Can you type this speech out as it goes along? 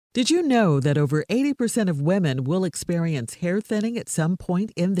Did you know that over 80% of women will experience hair thinning at some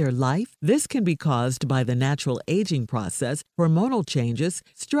point in their life? This can be caused by the natural aging process, hormonal changes,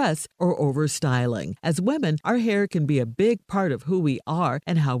 stress, or overstyling. As women, our hair can be a big part of who we are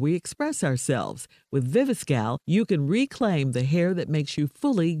and how we express ourselves. With Viviscal, you can reclaim the hair that makes you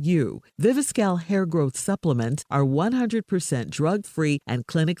fully you. Viviscal hair growth supplements are 100% drug-free and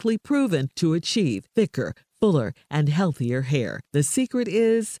clinically proven to achieve thicker, fuller, and healthier hair. The secret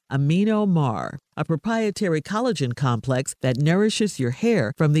is Amino Mar, a proprietary collagen complex that nourishes your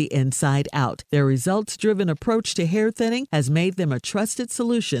hair from the inside out. Their results-driven approach to hair thinning has made them a trusted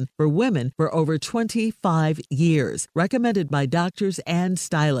solution for women for over 25 years. Recommended by doctors and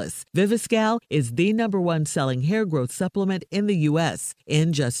stylists, Viviscal is the #1 selling hair growth supplement in the U.S.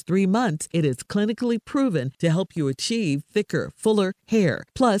 In just 3 months, it is clinically proven to help you achieve thicker, fuller hair.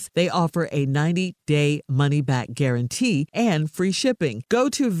 Plus, they offer a 90-day money-back guarantee and free shipping. Go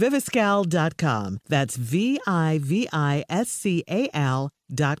to Viviscal.com. That's Viviscal.com.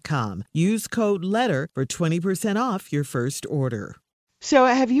 Use code LETTER for 20% off your first order. So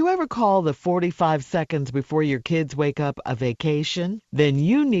have you ever called the 45 seconds before your kids wake up a vacation? Then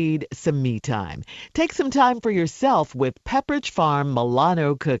you need some me time. Take some time for yourself with Pepperidge Farm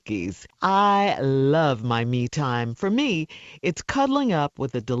Milano cookies. I love my me time. For me, it's cuddling up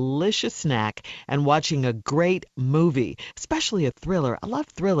with a delicious snack and watching a great movie, especially a thriller. I love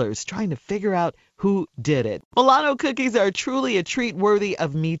thrillers, trying to figure out who did it. Milano cookies are truly a treat worthy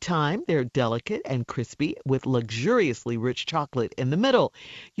of me time. They're delicate and crispy with luxuriously rich chocolate in the middle.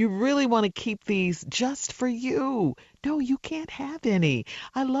 You really want to keep these just for you. No, you can't have any.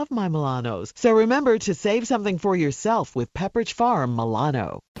 I love my Milanos. So remember to save something for yourself with Pepperidge Farm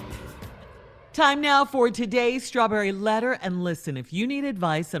Milano. Time now for today's Strawberry Letter. And listen, if you need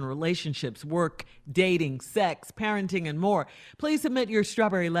advice on relationships, work, dating, sex, parenting, and more, please submit your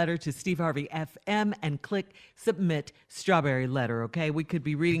Strawberry Letter to Steve Harvey FM and click Submit Strawberry Letter, okay? We could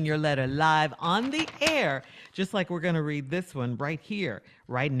be reading your letter live on the air, just like we're going to read this one right here,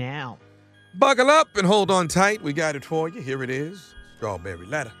 right now. Buckle up and hold on tight. We got it for you. Here it is, Strawberry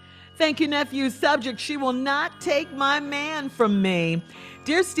Letter. Thank you, nephew. Subject, she will not take my man from me.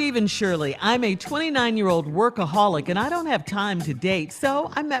 Dear Steve and Shirley, I'm a 29-year-old workaholic and I don't have time to date,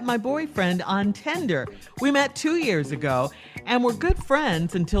 so I met my boyfriend on Tinder. We met 2 years ago and were good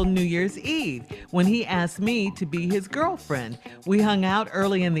friends until New Year's Eve when he asked me to be his girlfriend. We hung out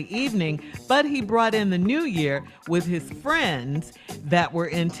early in the evening, but he brought in the new year with his friends that were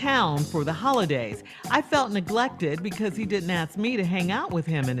in town for the holidays. I felt neglected because he didn't ask me to hang out with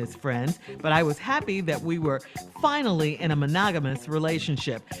him and his friends, but I was happy that we were finally in a monogamous relationship.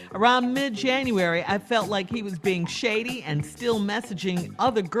 Around mid-January, I felt like he was being shady and still messaging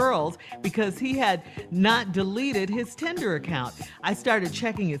other girls because he had not deleted his Tinder account. I started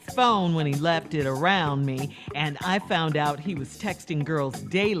checking his phone when he left it around me, and I found out he was texting girls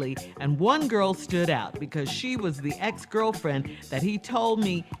daily, and one girl stood out because she was the ex-girlfriend that he told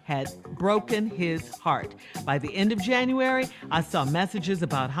me had broken his heart. By the end of January, I saw messages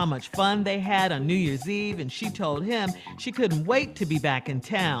about how much fun they had on New Year's Eve, and she told him she couldn't wait to be back in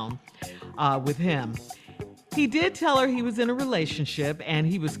town with him. He did tell her he was in a relationship and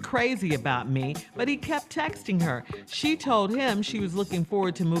he was crazy about me, but he kept texting her. She told him she was looking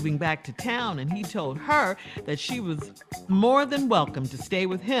forward to moving back to town, and he told her that she was more than welcome to stay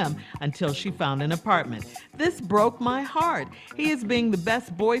with him until she found an apartment. This broke my heart. He is being the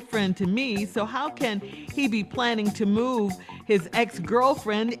best boyfriend to me, so how can he be planning to move his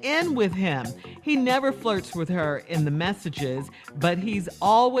ex-girlfriend in with him? He never flirts with her in the messages, but he's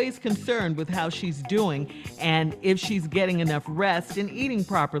always concerned with how she's doing and if she's getting enough rest and eating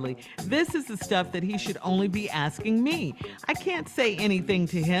properly. This is the stuff that he should only be asking me. I can't say anything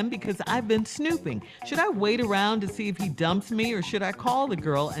to him because I've been snooping. Should I wait around to see if he dumps me, or should I call the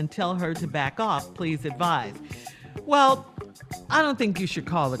girl and tell her to back off? Please advise. Well, I don't think you should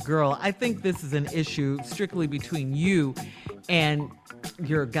call the girl. I think this is an issue strictly between you and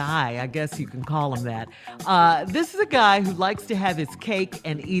your guy. I guess you can call him that. This is a guy who likes to have his cake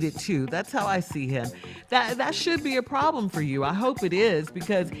and eat it too. That's how I see him. That should be a problem for you. I hope it is,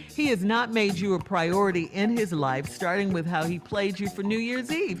 because he has not made you a priority in his life, starting with how he played you for New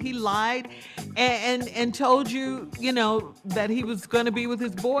Year's Eve. He lied and told you, that he was going to be with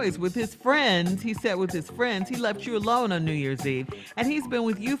his boys, with his friends. He said with his friends. He left you alone on New Year's Eve. And he's been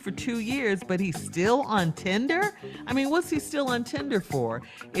with you for 2 years, but he's still on Tinder? I mean, what's he still on Tinder for?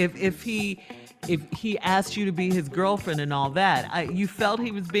 If he asked you to be his girlfriend and all that, you felt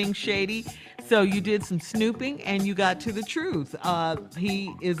he was being shady, so you did some snooping and you got to the truth.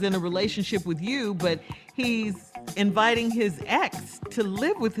 He is in a relationship with you, but he's inviting his ex to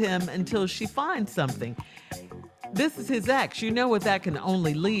live with him until she finds something. This is his ex. You know what that can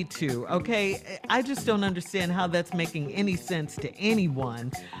only lead to, okay? I just don't understand how that's making any sense to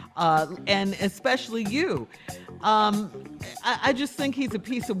anyone, and especially you. I just think he's a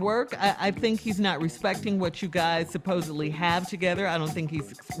piece of work. I think he's not respecting what you guys supposedly have together. I don't think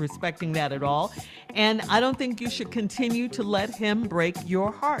he's respecting that at all. And I don't think you should continue to let him break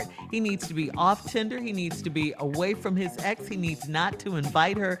your heart. He needs to be off Tinder. He needs to be away from his ex. He needs not to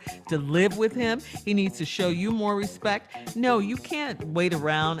invite her to live with him. He needs to show you more respect. No, you can't wait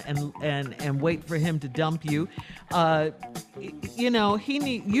around and wait for him to dump you. You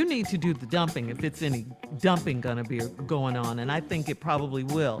need to do the dumping if it's any dumping gonna be going on, and I think it probably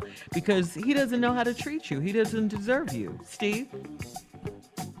will, because he doesn't know how to treat you. He doesn't deserve you. Steve?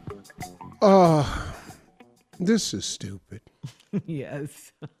 This is stupid.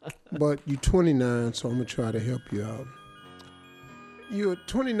 Yes. But you're 29, so I'm going to try to help you out. You're a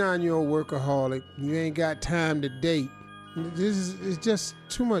 29-year-old workaholic. You ain't got time to date. It's just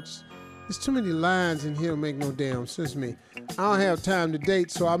too much. There's too many lines in here to make no damn sense to me. I don't have time to date,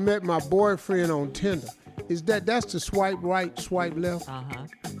 so I met my boyfriend on Tinder. That's the swipe right, swipe left? Uh-huh.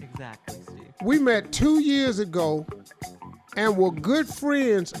 Exactly, Steve. We met 2 years ago and were good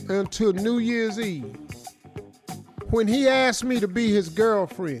friends until New Year's Eve, when he asked me to be his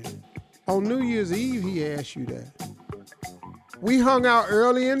girlfriend. On New Year's Eve, he asked you that. We hung out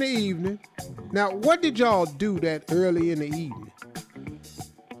early in the evening. Now, what did y'all do that early in the evening?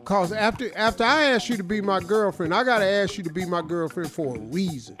 Because after I asked you to be my girlfriend, I got to ask you to be my girlfriend for a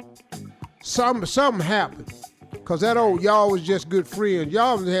reason. Something happened. Because y'all was just good friends.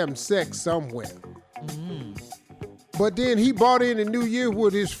 Y'all was having sex somewhere. But then he bought in the New Year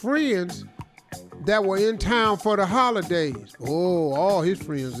with his friends that were in town for the holidays. Oh, all his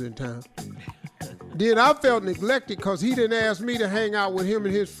friends in town. Then I felt neglected because he didn't ask me to hang out with him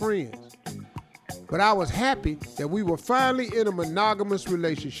and his friends. But I was happy that we were finally in a monogamous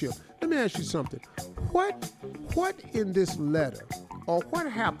relationship. Let me ask you something. What in this letter, or what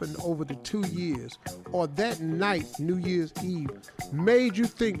happened over the 2 years, or that night, New Year's Eve, made you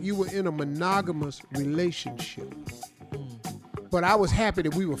think you were in a monogamous relationship? But I was happy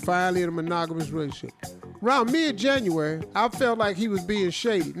that we were finally in a monogamous relationship. Around mid-January, I felt like he was being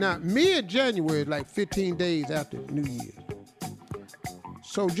shady. Now, mid-January is like 15 days after New Year's.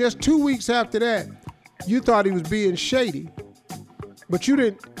 So just 2 weeks after that, you thought he was being shady, but you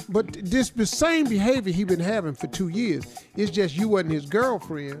didn't. But the same behavior he been having for 2 years. It's just you wasn't his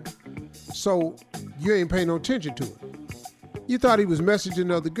girlfriend, so you ain't paying no attention to it. You thought he was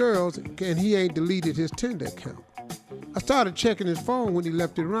messaging other girls, and he ain't deleted his Tinder account. I started checking his phone when he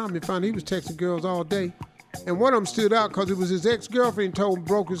left it around me and found he was texting girls all day. And one of them stood out because it was his ex-girlfriend told him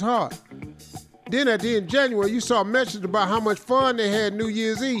broke his heart. Then at the end of January, you saw a message about how much fun they had New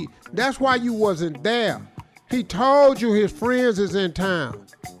Year's Eve. That's why you wasn't there. He told you his friends is in town.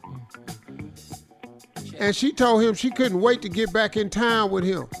 And she told him she couldn't wait to get back in town with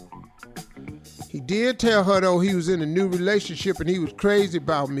him. He did tell her, though, he was in a new relationship and he was crazy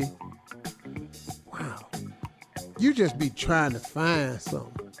about me. Wow. You just be trying to find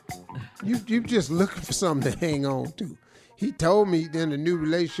something. You just looking for something to hang on to. He told me in the new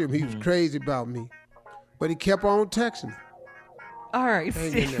relationship he was crazy about me, but he kept on texting her. All right,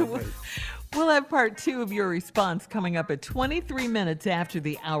 Steve. We'll have part 2 of your response coming up at 23 minutes after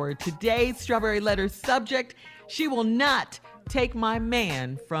the hour. Today's Strawberry Letter subject, she will not take my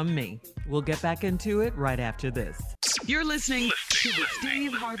man from me. We'll get back into it right after this. You're listening to the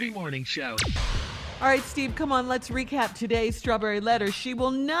Steve Harvey Morning Show. All right, Steve, come on, let's recap today's Strawberry Letter. She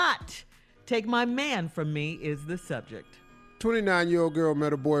will not take my man from me is the subject. 29-year-old girl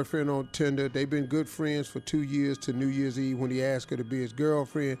met a boyfriend on Tinder. They've been good friends for 2 years to New Year's Eve when he asked her to be his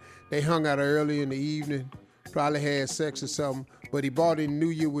girlfriend. They hung out early in the evening, probably had sex or something, but he bought in New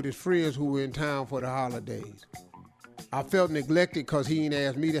Year with his friends who were in town for the holidays. I felt neglected because he didn't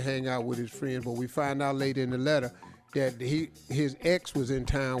ask me to hang out with his friends, but we find out later in the letter that his ex was in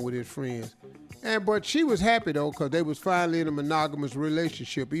town with his friends. But she was happy, though, because they was finally in a monogamous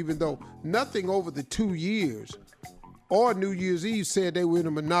relationship, even though nothing over the 2 years or New Year's Eve said they were in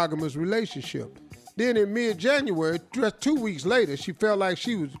a monogamous relationship. Then in mid-January, just 2 weeks later, she felt like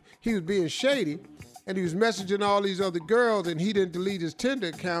he was being shady, and he was messaging all these other girls, and he didn't delete his Tinder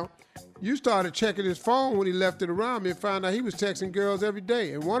account. You started checking his phone when he left it around me and found out he was texting girls every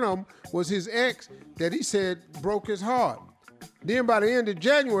day, and one of them was his ex that he said broke his heart. Then by the end of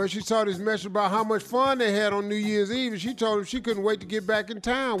January, she saw this message about how much fun they had on New Year's Eve, and she told him she couldn't wait to get back in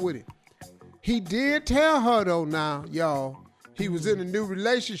town with him. He did tell her, though, now, y'all, he was in a new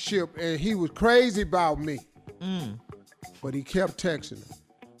relationship and he was crazy about me. But he kept texting her.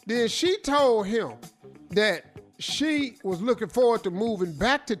 Then she told him that she was looking forward to moving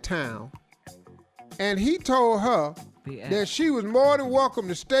back to town, and he told her that she was more than welcome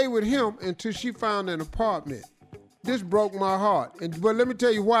to stay with him until she found an apartment. This broke my heart, but let me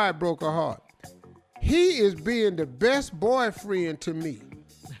tell you why it broke her heart. He is being the best boyfriend to me.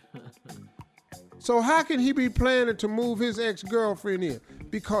 So how can he be planning to move his ex-girlfriend in?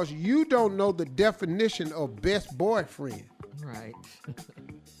 Because you don't know the definition of best boyfriend. Right.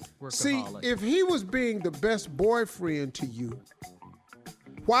 See, if he was being the best boyfriend to you,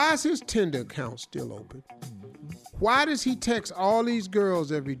 why is his Tinder account still open? Why does he text all these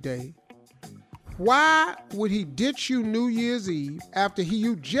girls every day? Why would he ditch you New Year's Eve after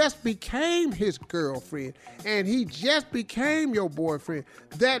you just became his girlfriend and he just became your boyfriend?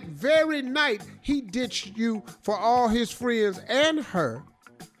 That very night, he ditched you for all his friends and her.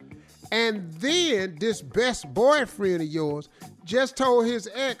 And then this best boyfriend of yours just told his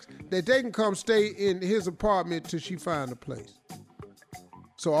ex that they can come stay in his apartment till she find a place.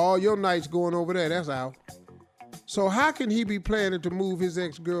 So all your nights going over there, that's out. So how can he be planning to move his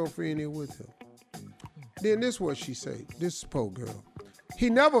ex-girlfriend in with him? Then this is what she said. This is poor girl.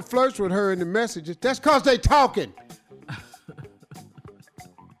 He never flirts with her in the messages. That's because they talking.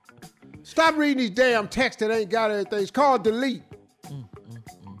 Stop reading these damn texts that ain't got anything. It's called delete.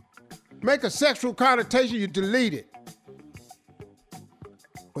 Make a sexual connotation, you delete it.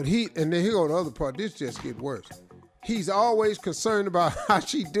 But and then here go the other part. This just get worse. He's always concerned about how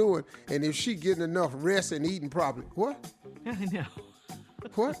she doing and if she getting enough rest and eating properly. What? I know.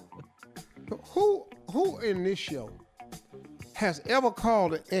 What? Who in this show has ever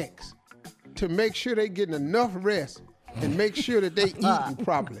called an ex to make sure they getting enough rest and make sure that they eating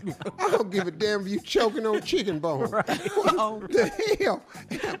properly? I don't give a damn if you choking on chicken bones. Right. What the hell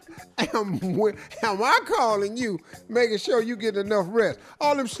am I calling you, making sure you get enough rest?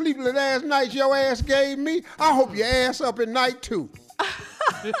 All them sleepless ass nights your ass gave me, I hope your ass up at night too.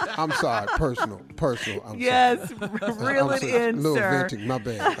 I'm sorry, personal. Yes, sorry. reel it in, little sir. venting, my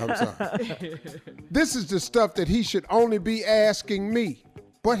bad. I'm sorry. This is the stuff that he should only be asking me,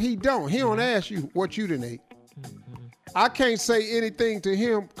 but he don't. He don't ask you what you done ate. I can't say anything to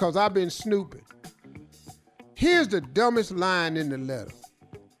him because I've been snooping. Here's the dumbest line in the letter.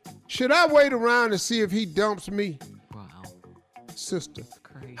 Should I wait around to see if he dumps me? Wow. Sister,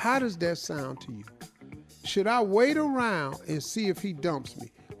 Crazy. How does that sound to you? Should I wait around and see if he dumps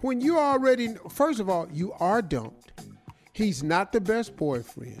me? When you already, first of all, you are dumped. He's not the best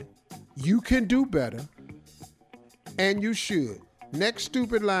boyfriend. You can do better. And you should. Next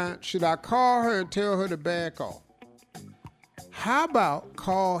stupid line, should I call her and tell her to back off? How about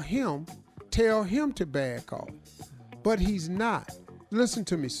call him, tell him to back off? But he's not. Listen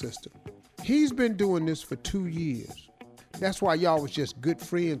to me, sister. He's been doing this for 2 years. That's why y'all was just good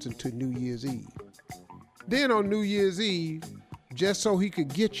friends until New Year's Eve. Then on New Year's Eve, just so he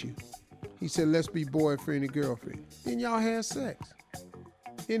could get you, he said, let's be boyfriend and girlfriend. Then y'all had sex.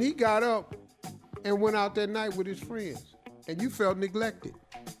 Then he got up and went out that night with his friends, and you felt neglected.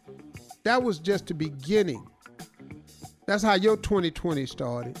 That was just the beginning. That's how your 2020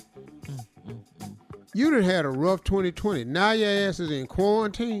 started. You done had a rough 2020. Now your ass is in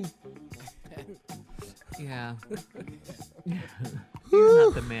quarantine. Yeah. He's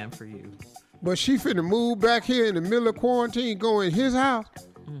not the man for you. But she finna move back here in the middle of quarantine, go in his house.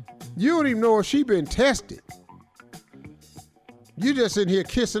 You don't even know if she been tested. You just in here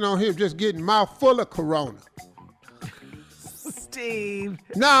kissing on him, just getting mouth full of corona. Steve.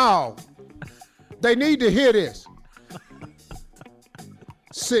 No. They need to hear this.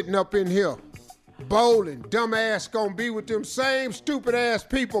 Sitting up in here, bowling. Dumbass gonna be with them same stupid ass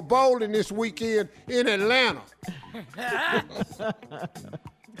people bowling this weekend in Atlanta.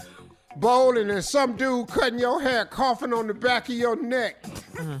 Bowling and some dude cutting your hair, coughing on the back of your neck.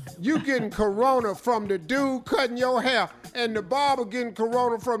 You getting corona from the dude cutting your hair, and the barber getting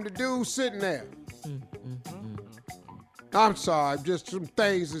corona from the dude sitting there. I'm sorry, just some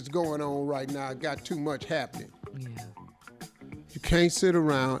things that's going on right now. I got too much happening. Yeah. You can't sit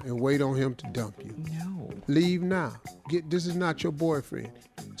around and wait on him to dump you. No. Leave now. This is not your boyfriend.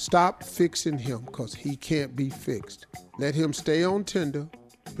 Stop fixing him because he can't be fixed. Let him stay on Tinder.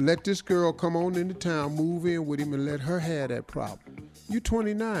 Let this girl come on into town, move in with him, and let her have that problem. You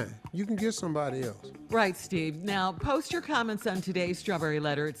 29. You can get somebody else. Right, Steve. Now, post your comments on today's Strawberry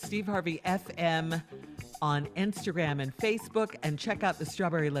Letter at Steve Harvey FM on Instagram and Facebook, and check out the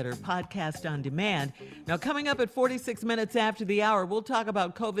Strawberry Letter podcast on demand. Now, coming up at 46 minutes after the hour, we'll talk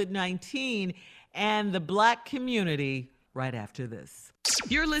about COVID-19 and the Black community right after this.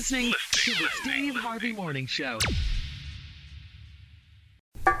 You're listening To the Steve Harvey Morning Show.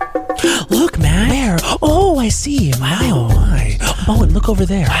 Look, man. Where? Oh, I see. Wow. Oh, my. Oh, and look over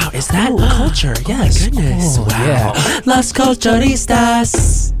there. Wow, is that culture? Yes. Oh, my goodness. Oh, wow. Yeah. Las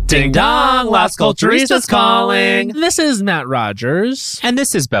Culturistas. Ding dong, Las Culturistas calling. This is Matt Rogers. And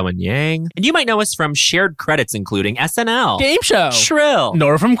this is Bowen Yang. And you might know us from shared credits including SNL, Game Show, Shrill,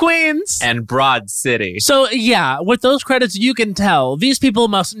 Nora from Queens, and Broad City. So yeah, with those credits you can tell these people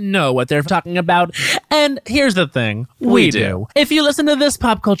must know what they're talking about. And here's the thing, we do. If you listen to this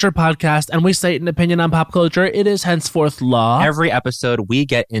pop culture podcast and we state an opinion on pop culture, it is henceforth law. Every episode we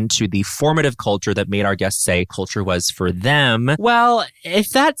get into the formative culture that made our guests say culture was for them. Well, if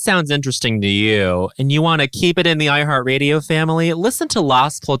that sounds interesting to you and you want to keep it in the iHeartRadio family, listen to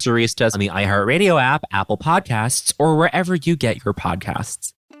Las Culturistas on the iHeartRadio app, Apple Podcasts, or wherever you get your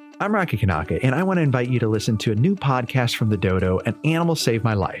podcasts. I'm Rocky Kanaka, and I want to invite you to listen to a new podcast from The Dodo, An Animal Saved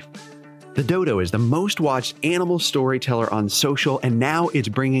My Life. The Dodo is the most watched animal storyteller on social, and now it's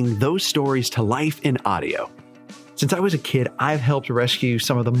bringing those stories to life in audio. Since I was a kid, I've helped rescue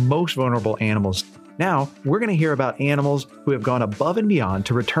some of the most vulnerable animals. Now, we're going to hear about animals who have gone above and beyond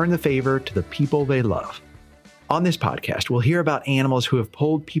to return the favor to the people they love. On this podcast, we'll hear about animals who have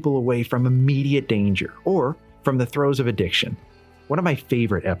pulled people away from immediate danger or from the throes of addiction. One of my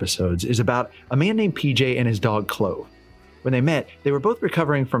favorite episodes is about a man named PJ and his dog Clove. When they met, they were both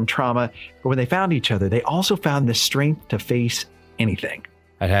recovering from trauma, but when they found each other, they also found the strength to face anything.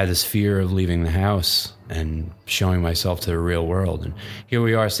 I'd had this fear of leaving the house and showing myself to the real world. And here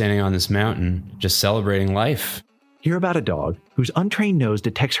we are standing on this mountain, just celebrating life. Hear about a dog whose untrained nose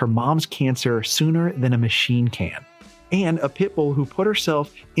detects her mom's cancer sooner than a machine can. And a pit bull who put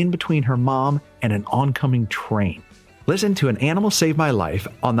herself in between her mom and an oncoming train. Listen to An Animal Saved My Life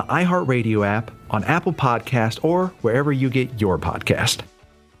on the iHeartRadio app, on Apple Podcast, or wherever you get your podcast.